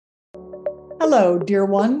Hello, dear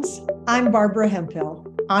ones. I'm Barbara Hemphill,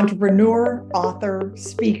 entrepreneur, author,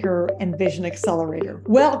 speaker, and vision accelerator.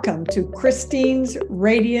 Welcome to Christine's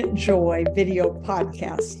Radiant Joy video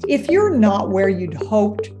podcast. If you're not where you'd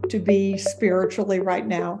hoped to be spiritually right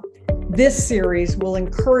now, this series will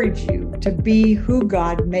encourage you to be who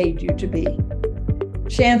God made you to be.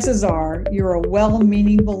 Chances are you're a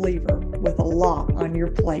well-meaning believer with a lot on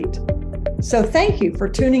your plate. So thank you for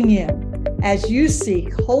tuning in as you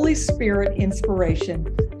seek Holy Spirit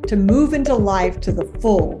inspiration to move into life to the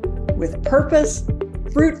full with purpose,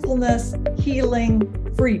 fruitfulness,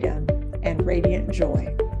 healing, freedom, and radiant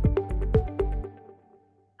joy.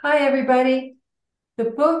 Hi, everybody. The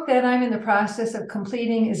book that I'm in the process of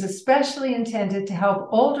completing is especially intended to help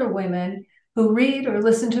older women who read or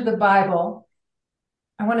listen to the Bible.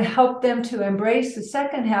 I want to help them to embrace the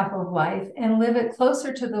second half of life and live it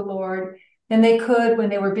closer to the Lord than they could when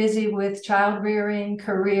they were busy with child rearing,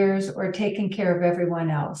 careers, or taking care of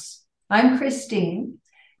everyone else. I'm Christine,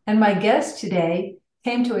 and my guest today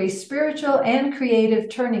came to a spiritual and creative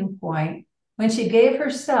turning point when she gave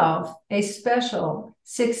herself a special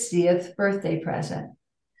 60th birthday present.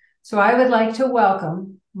 So I would like to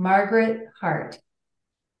welcome Margaret Hart.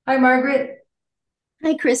 Hi, Margaret.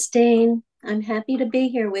 Hi, Christine. I'm happy to be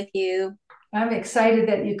here with you. I'm excited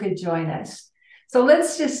that you could join us. So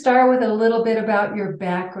let's just start with a little bit about your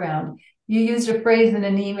background. You used a phrase in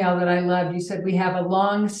an email that I loved. You said, we have a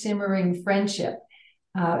long simmering friendship.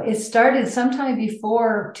 It started sometime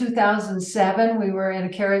before 2007. We were in a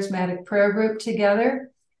charismatic prayer group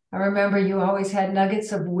together. I remember you always had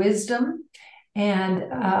nuggets of wisdom.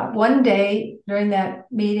 And one day during that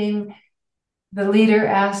meeting, the leader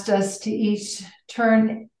asked us to each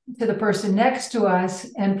turn to the person next to us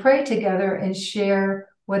and pray together and share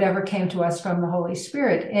whatever came to us from the Holy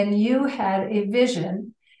Spirit. And you had a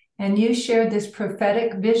vision, and you shared this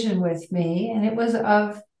prophetic vision with me, and it was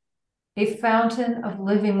of a fountain of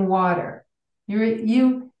living water.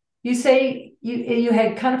 You say you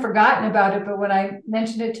had kind of forgotten about it, but when I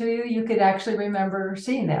mentioned it to you, you could actually remember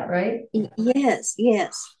seeing that, right? Yes.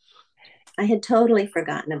 I had totally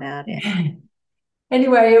forgotten about it.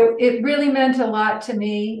 Anyway, it really meant a lot to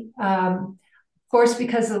me. Of course,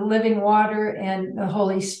 because of the living water and the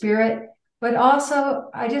Holy Spirit, but also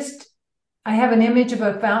I have an image of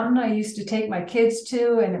a fountain I used to take my kids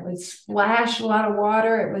to, and it would splash a lot of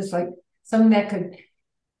water. It was like something that could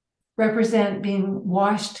represent being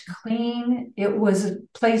washed clean. It was a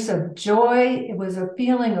place of joy. It was a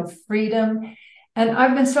feeling of freedom. And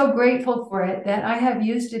I've been so grateful for it that I have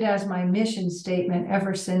used it as my mission statement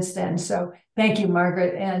ever since then. So thank you,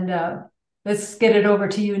 Margaret. And let's get it over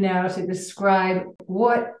to you now to describe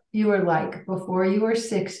what you were like before you were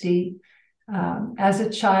 60, as a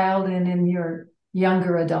child and in your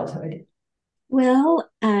younger adulthood. Well,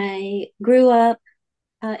 I grew up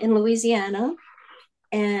in Louisiana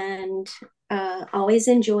and always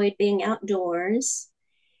enjoyed being outdoors.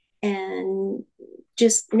 And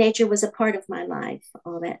just nature was a part of my life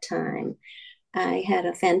all that time. I had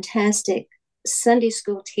a fantastic Sunday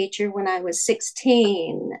school teacher when I was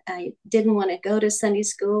 16. I didn't want to go to Sunday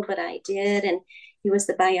school, but I did. And he was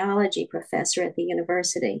the biology professor at the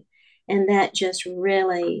university. And that just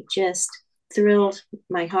really just thrilled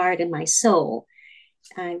my heart and my soul.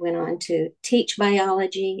 I went on to teach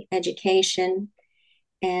biology, education,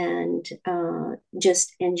 and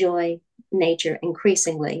just enjoy nature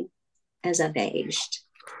increasingly as I've aged.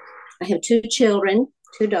 I have 2 children,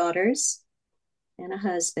 2 daughters, and a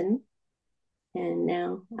husband. And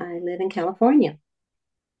now I live in California.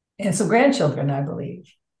 And some grandchildren, I believe.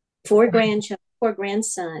 4 grandchildren, 4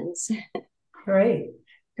 grandsons. Great.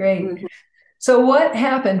 Mm-hmm. So what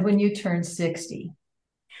happened when you turned 60?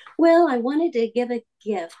 Well, I wanted to give a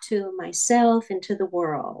gift to myself and to the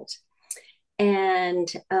world. And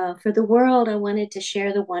for the world, I wanted to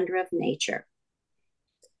share the wonder of nature.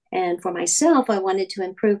 And for myself, I wanted to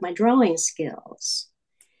improve my drawing skills.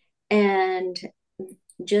 And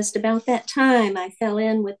just about that time, I fell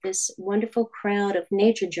in with this wonderful crowd of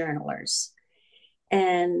nature journalers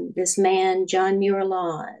and this man, John Muir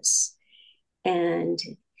Laws, and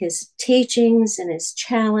his teachings and his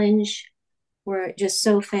challenge were just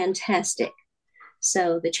so fantastic.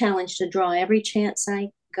 So the challenge to draw every chance I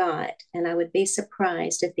got, and I would be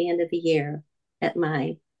surprised at the end of the year at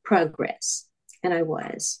my progress. And I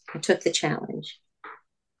took the challenge.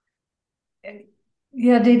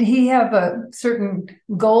 Yeah, did he have a certain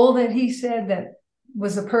goal that he said that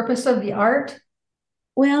was the purpose of the art?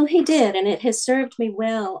 Well, he did, and it has served me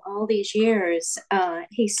well all these years.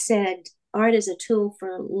 He said, art is a tool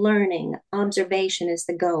for learning, observation is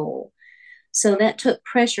the goal. So that took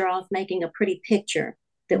pressure off making a pretty picture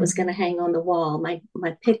that was going to hang on the wall. My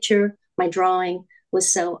picture, my drawing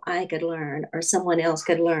was so I could learn or someone else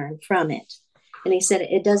could learn from it. And he said,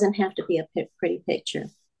 it doesn't have to be a pretty picture.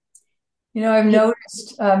 You know, I've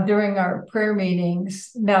noticed during our prayer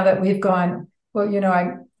meetings, now that we've gone, well, you know,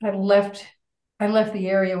 I left the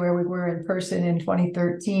area where we were in person in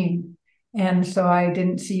 2013. And so I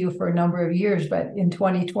didn't see you for a number of years, but in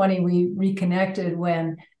 2020, we reconnected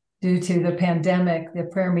when, due to the pandemic, the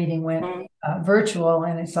prayer meeting went virtual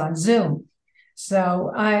and it's on Zoom.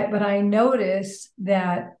 So I noticed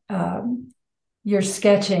that you're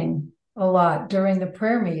sketching a lot during the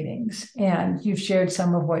prayer meetings, and you've shared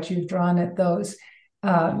some of what you've drawn at those.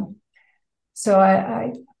 So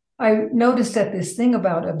I noticed that this thing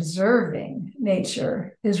about observing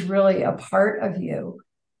nature is really a part of you,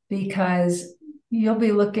 because you'll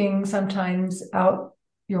be looking sometimes out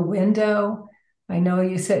your window. I know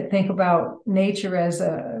you think about nature as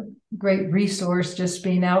a great resource, just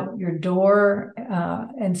being out your door,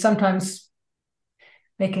 and sometimes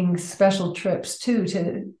making special trips too,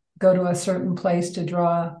 to go to a certain place to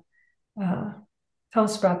draw. Tell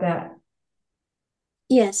us about that.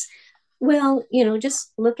 Yes. Well, you know,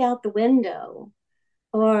 just look out the window,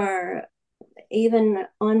 or even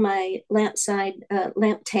on my lamp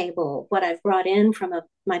table, what I've brought in from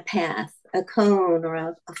my path, a cone or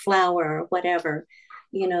a flower or whatever,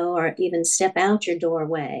 you know, or even step out your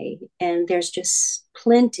doorway. And there's just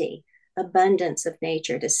abundance of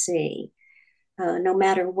nature to see, no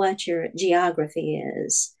matter what your geography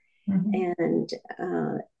is. Mm-hmm. And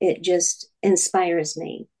it just inspires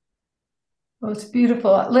me. Well, it's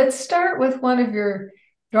beautiful. Let's start with one of your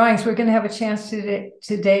drawings. We're going to have a chance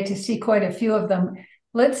today to see quite a few of them.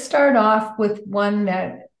 Let's start off with one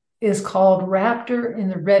that is called Raptor in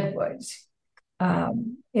the Redwoods.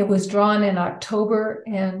 It was drawn in October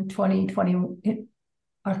of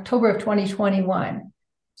 2021.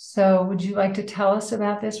 So would you like to tell us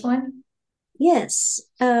about this one? Yes.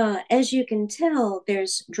 As you can tell,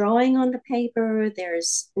 there's drawing on the paper,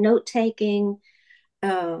 there's note-taking,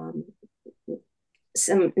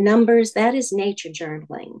 some numbers. That is nature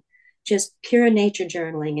journaling, just pure nature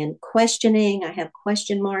journaling, and questioning. I have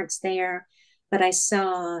question marks there, but I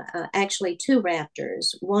saw actually two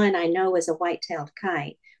raptors. One I know is a white-tailed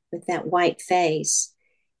kite with that white face.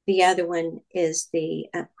 The other one is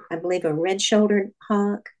I believe a red-shouldered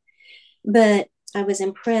hawk. But I was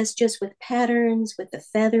impressed just with patterns, with the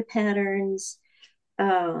feather patterns.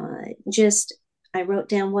 I wrote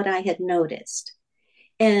down what I had noticed.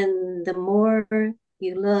 And the more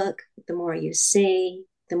you look, the more you see,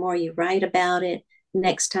 the more you write about it.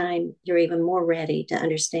 Next time, you're even more ready to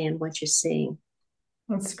understand what you're seeing.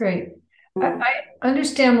 That's great. I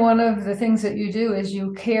understand one of the things that you do is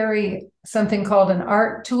you carry something called an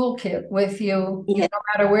art toolkit with you, no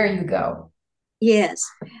matter where you go. Yes.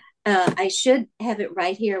 I should have it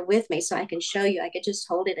right here with me so I can show you. I could just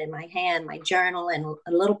hold it in my hand, my journal, and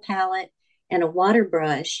a little palette and a water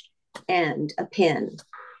brush and a pen.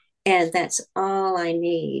 And that's all I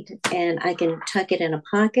need. And I can tuck it in a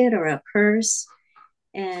pocket or a purse.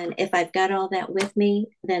 And if I've got all that with me,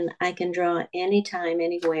 then I can draw anytime,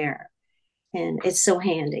 anywhere. And it's so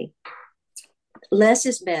handy. Less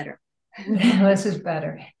is better. Less is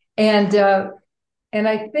better. And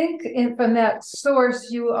I think from that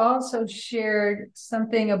source, you also shared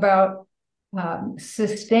something about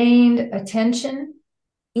sustained attention.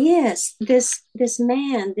 Yes, this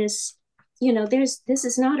man, this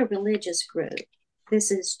is not a religious group.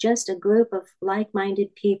 This is just a group of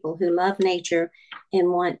like-minded people who love nature and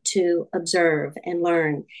want to observe and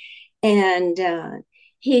learn. And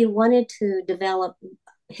he wanted to develop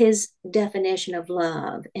his definition of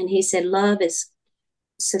love. And he said, love is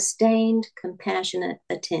sustained, compassionate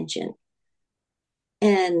attention.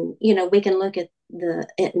 And, you know, we can look at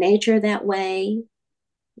nature that way,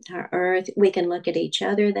 our earth. We can look at each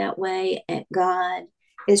other that way, at God.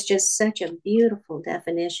 It's just such a beautiful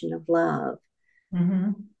definition of love.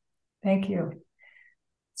 Mm-hmm. Thank you.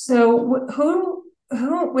 So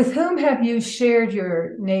with whom have you shared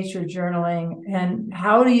your nature journaling, and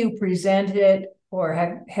how do you present it, or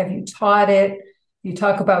have you taught it? You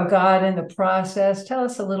talk about God in the process. Tell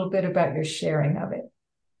us a little bit about your sharing of it.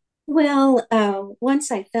 Well,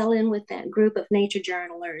 once I fell in with that group of nature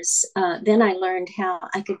journalers, then I learned how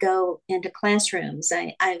I could go into classrooms.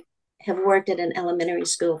 I have worked at an elementary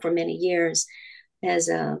school for many years as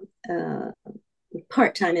a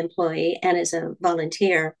part-time employee and as a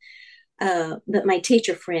volunteer. But my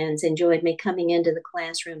teacher friends enjoyed me coming into the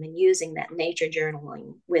classroom and using that nature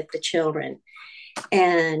journaling with the children.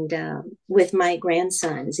 And with my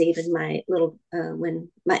grandsons, even my when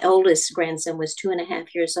my oldest grandson was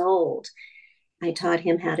 2.5 years old, I taught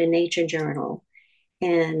him how to nature journal.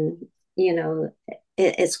 And, you know,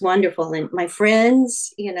 it's wonderful. And my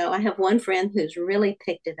friends, I have one friend who's really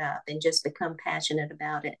picked it up and just become passionate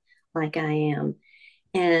about it like I am.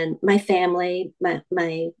 And my family, my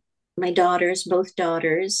daughters, both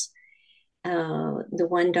daughters, the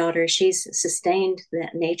one daughter, she's sustained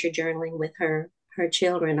that nature journaling with her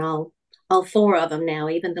children, all four of them now,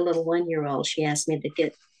 even the little 1-year-old. She asked me to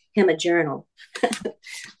get him a journal.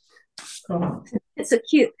 Cool. It's a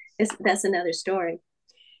cute. That's another story.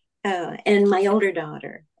 And my older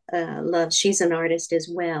daughter loves. She's an artist as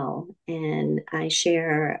well, and I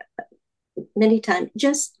share many times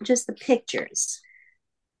just the pictures.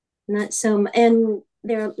 Not so, and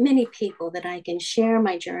there are many people that I can share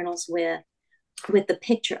my journals with the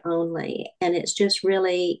picture only, and it's just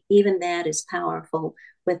really, even that is powerful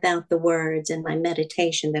without the words and my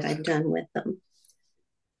meditation that I've done with them.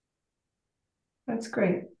 That's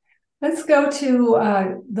great. Let's go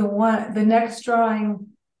to the next drawing,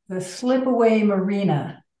 the Slipaway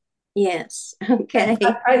Marina. Yes. Okay.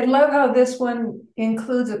 I love how this one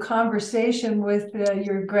includes a conversation with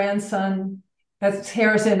your grandson. That's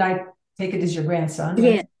Harrison. I take it as your grandson,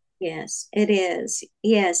 right? Yeah. Yes, it is.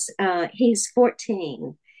 Yes. He's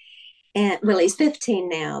 14. And well, he's 15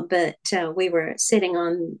 now, but we were sitting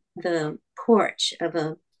on the porch of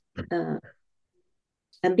a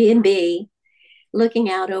B&B,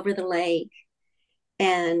 looking out over the lake,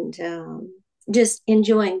 and just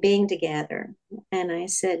enjoying being together. And I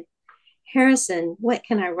said, Harrison, what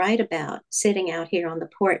can I write about sitting out here on the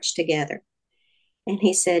porch together? And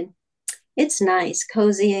he said, it's nice,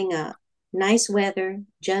 cozying up, nice weather,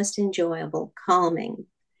 just enjoyable, calming.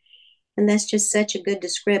 And that's just such a good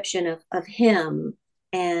description of him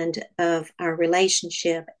and of our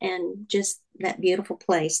relationship and just that beautiful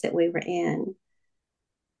place that we were in.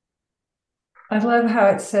 I love how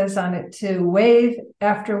it says on it too, wave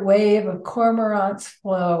after wave of cormorants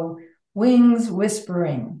flow, wings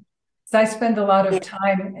whispering. So I spend a lot of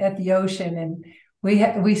time at the ocean, and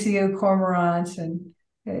we see cormorants, and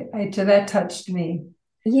so that touched me.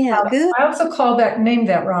 Yeah, good. I also named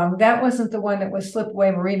that wrong. That wasn't the one that was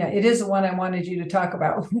Slipaway Marina. It is the one I wanted you to talk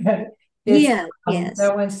about. Yeah, yes.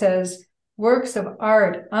 That one says, works of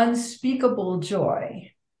art, unspeakable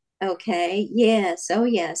joy. Okay, yes. Oh,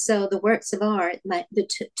 yeah. So the works of art,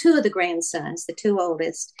 the two of the grandsons, the two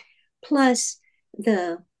oldest, plus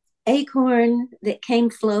the acorn that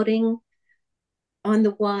came floating on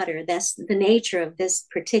the water. That's the nature of this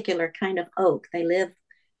particular kind of oak. They live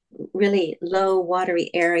really low,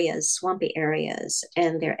 watery areas, swampy areas,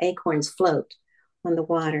 and their acorns float on the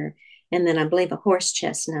water. And then I believe a horse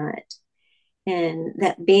chestnut, and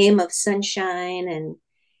that beam of sunshine. And,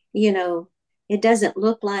 it doesn't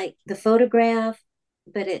look like the photograph,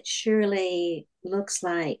 but it surely looks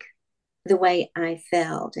like the way I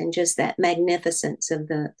felt, and just that magnificence of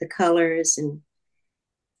the colors and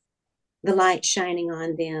the light shining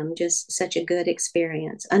on them. Just such a good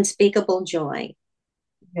experience. Unspeakable joy.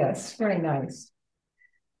 Yes, very nice.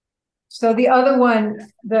 So the other one,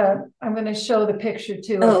 I'm going to show the picture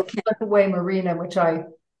too of Slipaway Marina, which I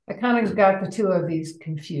kind of got the two of these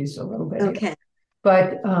confused a little bit. Okay. Here.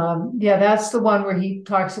 But yeah, that's the one where he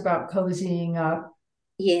talks about cozying up.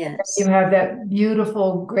 Yes. You have that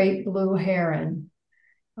beautiful great blue heron.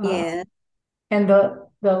 Yeah. And the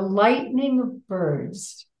lightning of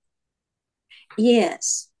birds.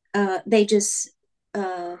 Yes. They just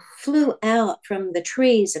flew out from the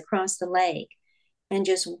trees across the lake. And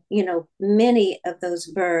just, many of those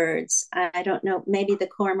birds, I don't know, maybe the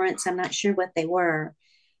cormorants, I'm not sure what they were,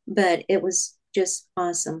 but it was just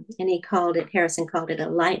awesome. And Harrison called it a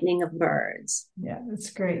lightning of birds. Yeah, that's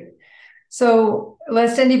great. So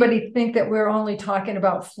lest anybody think that we're only talking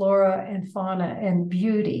about flora and fauna and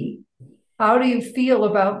beauty, how do you feel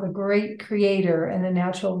about the great creator and the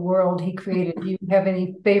natural world he created? Do you have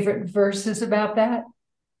any favorite verses about that?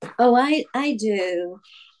 Oh, I do.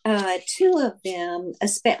 Two of them,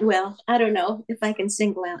 well, I don't know if I can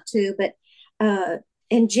single out two, but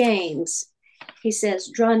in James, he says,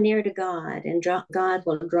 draw near to God, and God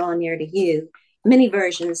will draw near to you. Many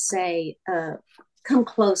versions say, come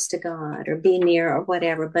close to God or be near or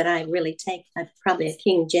whatever, but I really take probably a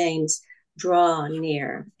King James, draw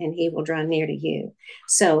near and he will draw near to you.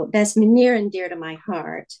 So that's near and dear to my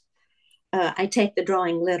heart. I take the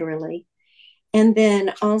drawing literally. And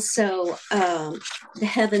then also, the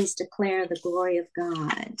heavens declare the glory of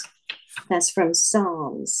God. That's from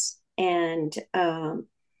Psalms. And,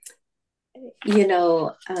 he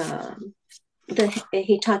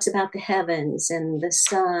talks about the heavens and the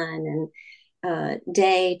sun and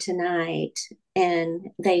day to night,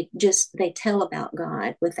 and they tell about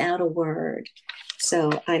God without a word.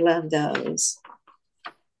 So I love those.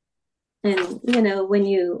 And when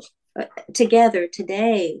you together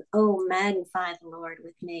today, oh, magnify the Lord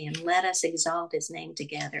with me and let us exalt his name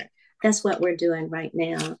together. That's what we're doing right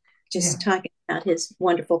now, just talking about his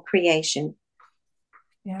wonderful creation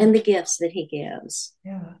and the gifts that he gives.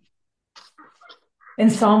 Yeah. In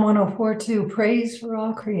Psalm 104 too, praise for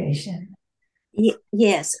all creation.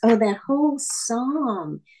 Yes. Oh, that whole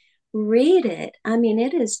psalm. Read it. I mean,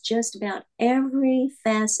 it is just about every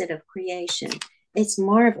facet of creation. It's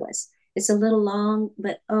marvelous. It's a little long,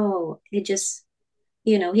 but it just,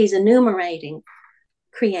 he's enumerating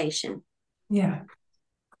creation. Yeah.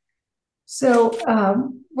 So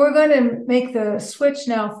we're going to make the switch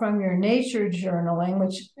now from your nature journaling,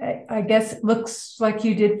 which I guess looks like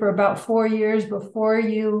you did for about 4 years before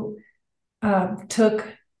you took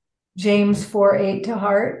James 4:8 to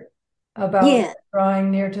heart about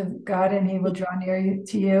drawing near to God and he will draw near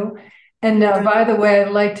to you. And by the way,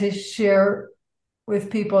 I'd like to share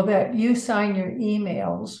with people that you sign your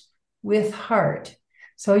emails with Hart.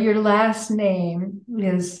 So your last name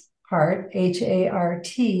is Hart,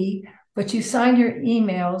 H-A-R-T, but you sign your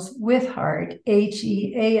emails with Hart,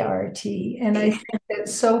 H-E-A-R-T. And I think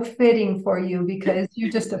that's so fitting for you because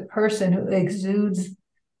you're just a person who exudes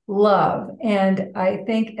love. And I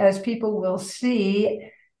think as people will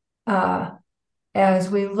see, as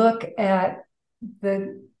we look at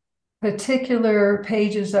the particular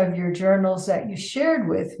pages of your journals that you shared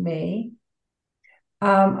with me,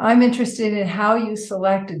 I'm interested in how you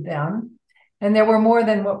selected them. And there were more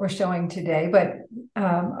than what we're showing today, but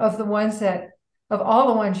of all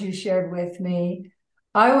the ones you shared with me,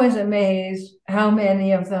 I was amazed how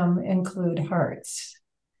many of them include hearts.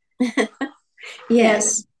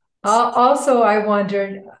 Yes. And also, I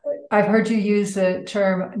wondered, I've heard you use the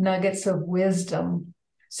term nuggets of wisdom.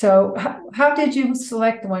 So how did you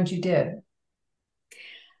select the ones you did?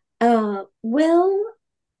 Well,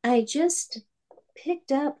 I just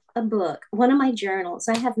picked up a book, one of my journals.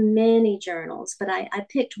 I have many journals, but I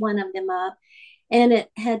picked one of them up, and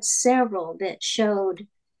it had several that showed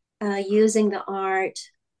using the art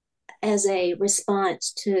as a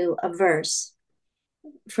response to a verse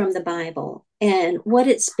from the Bible and what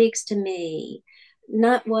it speaks to me,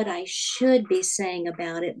 not what I should be saying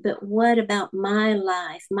about it, but what about my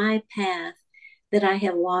life, my path that I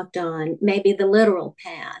have walked on, maybe the literal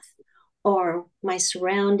path or my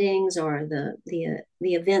surroundings or the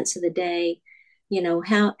events of the day.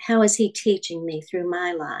 How is he teaching me through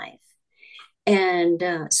my life?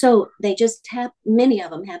 And so they just many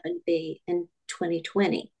of them happen to be in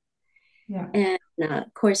 2020. Yeah. And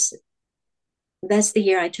of course, that's the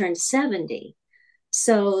year I turned 70.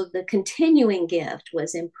 So the continuing gift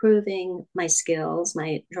was improving my skills,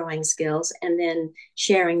 my drawing skills, and then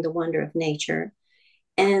sharing the wonder of nature.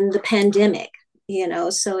 And the pandemic,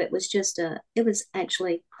 so it was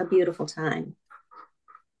actually a beautiful time.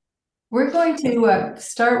 We're going to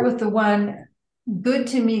start with the one, Good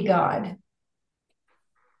to Me, God.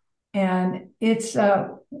 And it's, I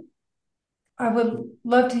would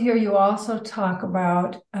love to hear you also talk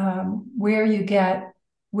about where you get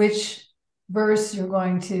which verse you're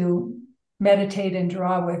going to meditate and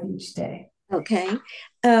draw with each day. Okay.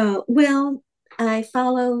 Well, I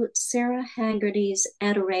follow Sarah Haggerty's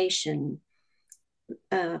adoration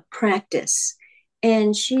practice,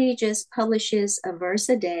 and she just publishes a verse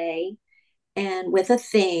a day and with a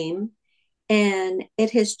theme. And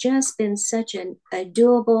it has just been such a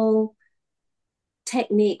doable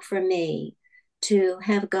technique for me to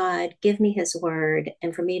have God give me his word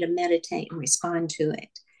and for me to meditate and respond to it.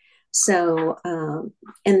 So,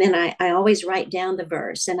 and then I always write down the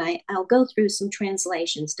verse, and I'll go through some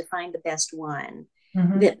translations to find the best one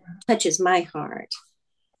that touches my heart,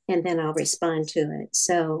 and then I'll respond to it.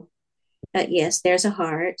 So, yes, there's a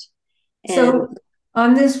heart. And so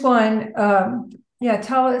on this one,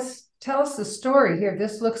 tell us the story here.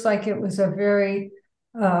 This looks like it was a very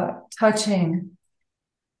touching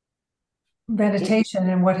meditation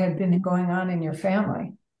and what had been going on in your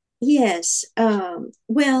family. Yes.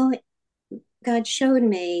 Well, God showed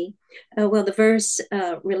me, the verse,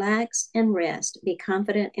 relax and rest, be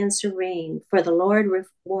confident and serene, for the Lord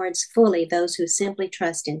rewards fully those who simply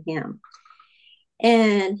trust in him.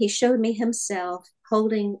 And he showed me himself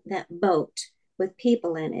holding that boat with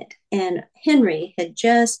people in it. And Henry had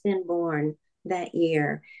just been born that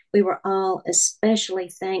year. We were all especially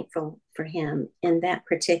thankful for him in that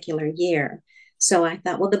particular year. So I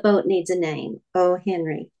thought, well, the boat needs a name. Oh,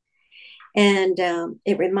 Henry. And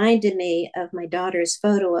it reminded me of my daughter's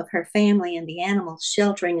photo of her family and the animals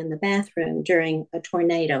sheltering in the bathroom during a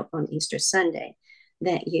tornado on Easter Sunday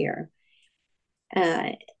that year.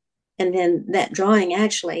 Uh, and then that drawing,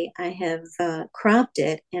 actually, I have cropped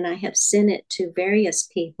it and I have sent it to various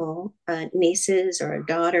people, nieces or a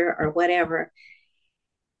daughter or whatever.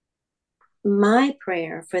 My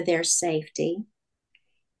prayer for their safety,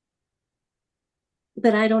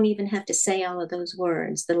 but I don't even have to say all of those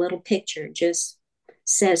words. The little picture just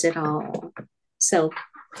says it all. So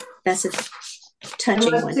that's a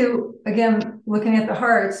touching one. To, again, looking at the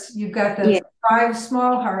hearts, you've got the 5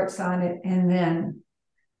 small hearts on it, and then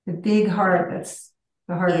the big heart, that's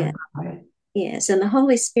the heart of God. Yes, and the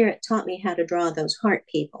Holy Spirit taught me how to draw those heart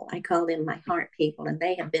people. I call them my heart people, and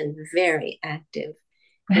they have been very active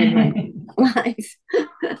in my life.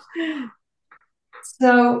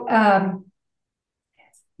 So,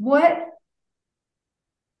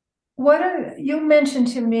 you mentioned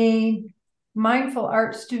to me Mindful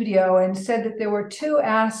Art Studio and said that there were 2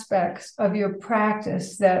 aspects of your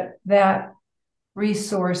practice that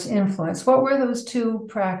resource influence. What were those 2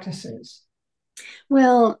 practices?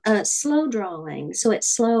 Well, slow drawing. So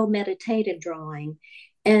it's slow meditative drawing.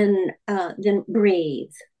 And then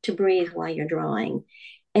to breathe while you're drawing.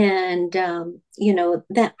 And,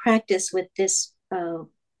 that practice with this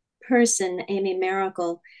person, Amy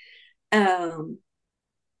Miracle,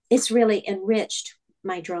 it's really enriched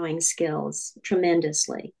my drawing skills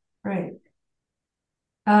tremendously. Right.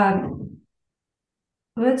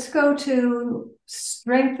 Let's go to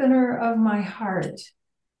Strengthener of My Heart.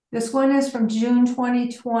 This one is from June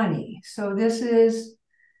 2020. So this is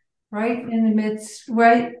right in the midst,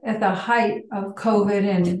 right at the height of COVID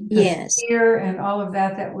and the fear and all of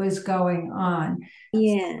that was going on.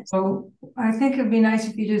 Yes. So I think it'd be nice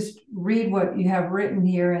if you just read what you have written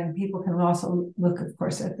here, and people can also look, of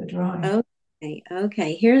course, at the drawing.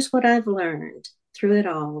 Okay. Here's what I've learned through it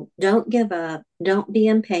all. Don't give up. Don't be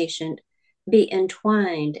impatient. Be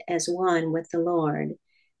entwined as one with the Lord.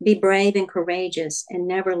 Be brave and courageous and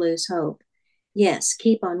never lose hope. Yes,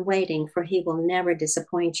 keep on waiting, for he will never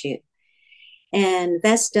disappoint you. And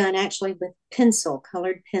that's done actually with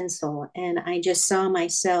colored pencil. And I just saw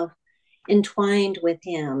myself entwined with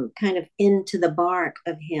him, kind of into the bark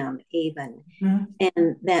of him, even. Mm-hmm.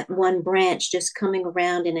 And that one branch just coming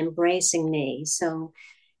around and embracing me. So,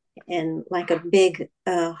 and like a big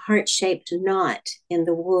heart-shaped knot in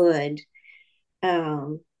the wood.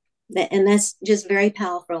 And that's just very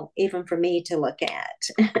powerful, even for me to look at.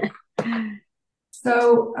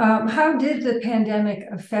 So, how did the pandemic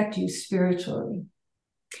affect you spiritually?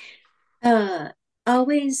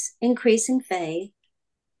 Always increasing faith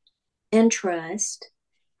and trust,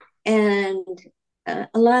 and a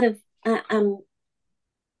lot of, I'm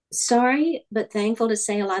sorry, but thankful to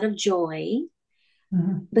say, a lot of joy,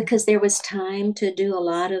 because there was time to do a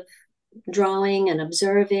lot of drawing and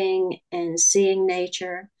observing and seeing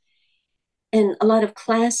nature, and a lot of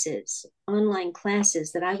classes, online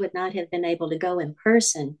classes that I would not have been able to go in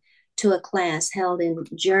person to a class held in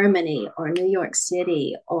Germany or New York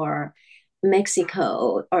City or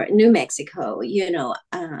Mexico or New Mexico.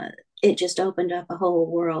 It just opened up a whole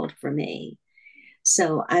world for me.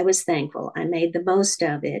 So I was thankful. I made the most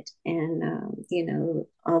of it. And,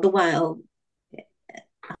 all the while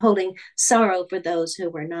holding sorrow for those who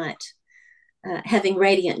were not having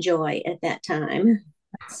radiant joy at that time.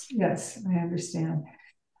 Yes, I understand.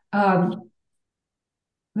 The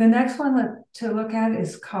next one to look at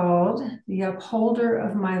is called The Upholder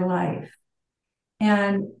of My Life.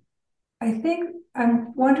 And I think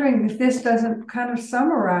I'm wondering if this doesn't kind of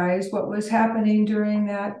summarize what was happening during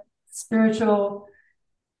that spiritual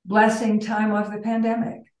blessing time of the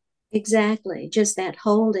pandemic. Exactly. Just that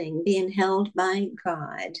holding, being held by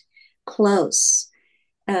God, close,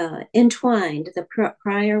 entwined. The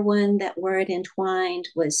prior one, that word entwined,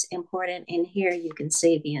 was important. And here you can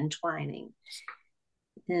see the entwining.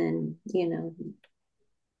 And,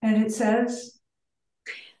 And it says,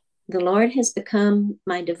 the Lord has become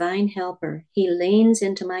my divine helper. He leans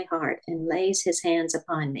into my heart and lays his hands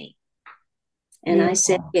upon me. And beautiful. I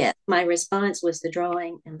said, yes. My response was the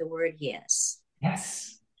drawing and the word yes.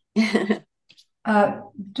 Yes. Do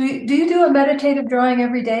you do a meditative drawing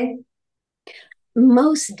every day?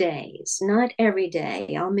 Most days, not every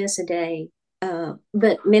day. I'll miss a day.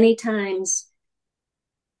 But many times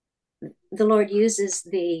the Lord uses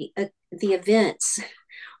the events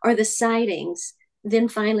or the sightings. Then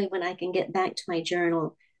finally, when I can get back to my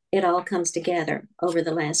journal, it all comes together over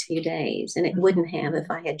the last few days. And it wouldn't have if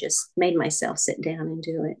I had just made myself sit down and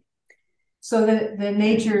do it. So the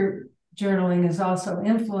nature journaling is also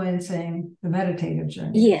influencing the meditative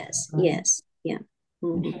journey. Yes, Right? yes, yeah.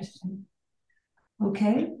 Mm-hmm. Interesting.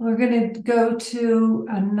 Okay, we're going to go to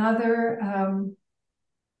another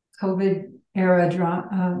COVID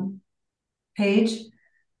era page.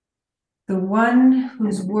 The one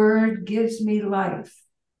whose word gives me life.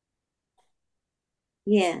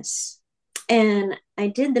 Yes. And I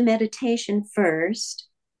did the meditation first,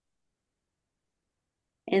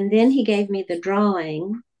 and then he gave me the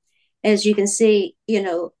drawing. As you can see,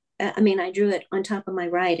 I drew it on top of my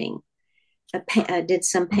writing. I did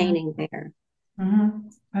some painting there. Mm-hmm.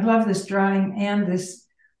 I love this drawing and this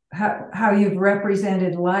how you've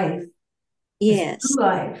represented life. Yes.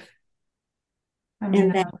 Life.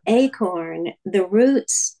 And that acorn, the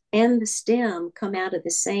roots and the stem come out of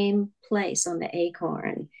the same place on the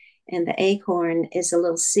acorn. And the acorn is a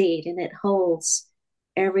little seed, and it holds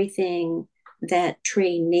everything that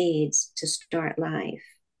tree needs to start life.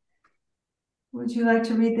 Would you like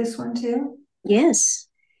to read this one too? Yes.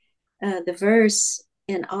 The verse,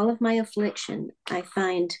 in all of my affliction, I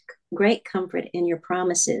find great comfort in your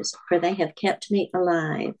promises, for they have kept me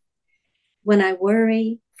alive. When I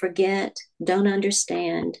worry, forget, don't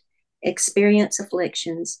understand, experience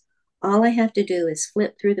afflictions, all I have to do is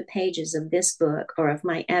flip through the pages of this book or of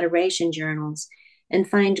my adoration journals and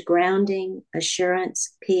find grounding,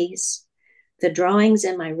 assurance, peace. The drawings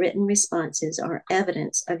and my written responses are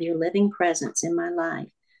evidence of your living presence in my life.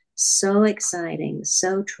 So exciting,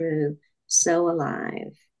 so true, so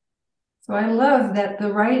alive. So I love that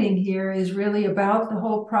the writing here is really about the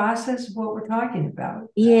whole process of what we're talking about.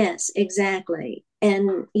 Yes, exactly.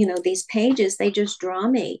 And, these pages, they just draw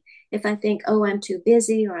me. If I think, oh, I'm too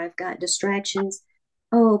busy or I've got distractions,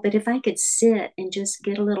 oh, but if I could sit and just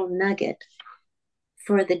get a little nugget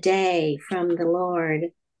for the day from the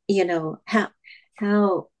Lord,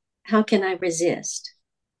 how can I resist?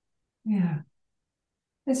 Yeah,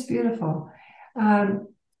 it's beautiful.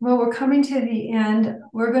 Well, we're coming to the end.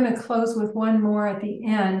 We're going to close with one more at the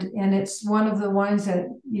end, and it's one of the ones that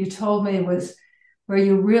you told me was where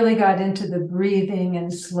you really got into the breathing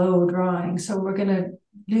and slow drawing. So we're going to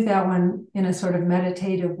do that one in a sort of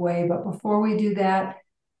meditative way. But before we do that,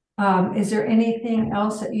 is there anything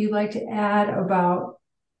else that you'd like to add about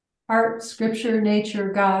art, scripture,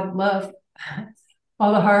 nature, God, love,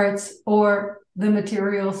 all the hearts, or the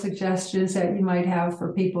material suggestions that you might have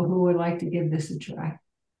for people who would like to give this a try?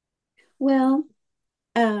 Well,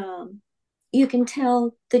 you can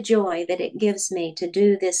tell the joy that it gives me to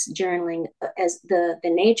do this journaling, as the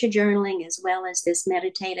nature journaling as well as this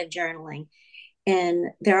meditative journaling. And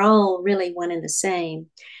they're all really one and the same.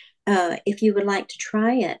 If you would like to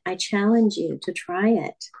try it, I challenge you to try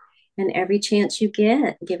it. And every chance you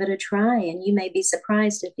get, give it a try. And you may be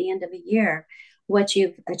surprised at the end of a year what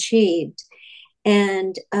you've achieved.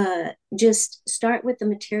 And just start with the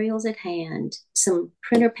materials at hand, some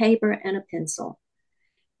printer paper and a pencil.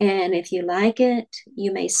 And if you like it,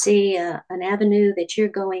 you may see an avenue that you're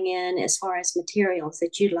going in as far as materials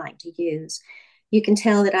that you'd like to use. You can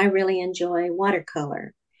tell that I really enjoy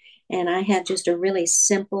watercolor. And I have just a really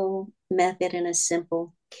simple method and a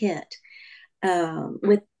simple kit.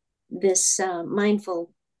 With this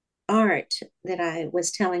mindful art that I was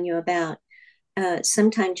telling you about,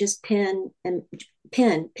 sometimes just pen and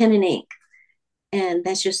ink. And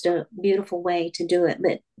that's just a beautiful way to do it.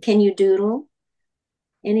 But can you doodle?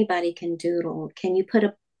 Anybody can doodle. Can you put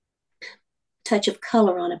a touch of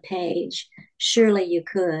color on a page? Surely you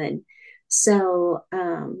could. So,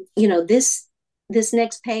 this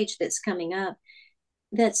next page that's coming up,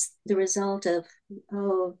 that's the result of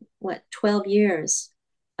 12 years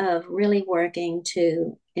of really working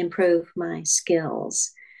to improve my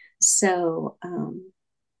skills. So,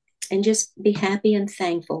 and just be happy and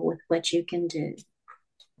thankful with what you can do.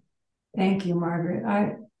 Thank you, Margaret.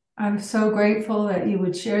 I'm so grateful that you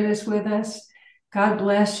would share this with us. God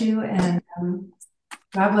bless you, and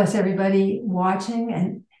God bless everybody watching.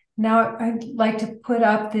 And now I'd like to put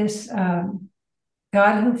up this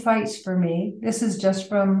God Who Fights for Me. This is just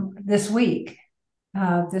from this week,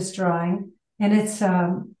 this drawing, and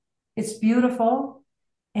it's beautiful.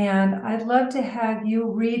 And I'd love to have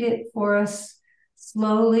you read it for us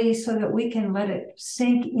slowly so that we can let it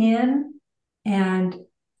sink in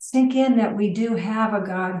that we do have a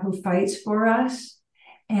God who fights for us.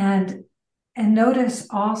 And notice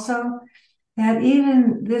also that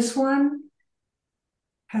even this one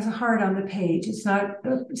has a heart on the page. It's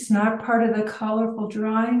not part of the colorful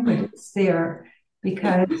drawing, but it's there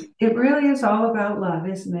because it really is all about love,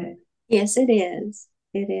 isn't it? Yes, it is.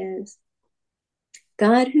 It is.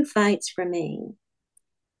 God who fights for me.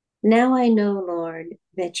 Now I know, Lord,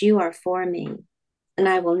 that you are for me. and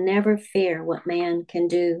I will never fear what man can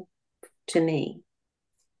do to me.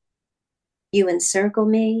 You encircle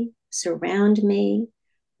me, surround me,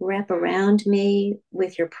 wrap around me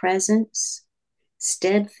with your presence,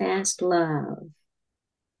 steadfast love.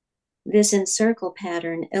 This encircle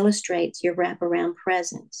pattern illustrates your wraparound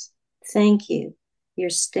presence. Thank you. Your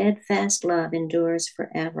steadfast love endures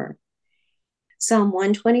forever. Psalm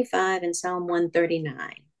 125 and Psalm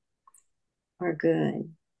 139 are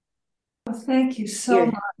good. Well, thank you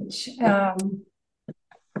so much.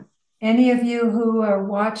 Any of you who are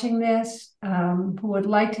watching this, who would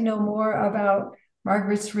like to know more about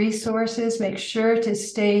Margaret's resources, make sure to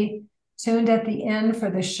stay tuned at the end for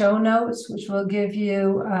the show notes, which will give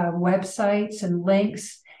you websites and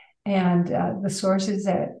links and the sources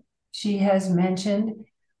that she has mentioned.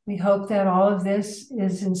 We hope that all of this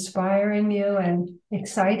is inspiring you and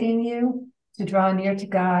exciting you to draw near to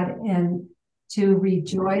God and to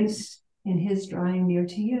rejoice in his drawing near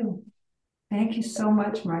to you. Thank you so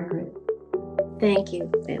much, Margaret. Thank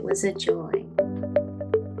you. It was a joy.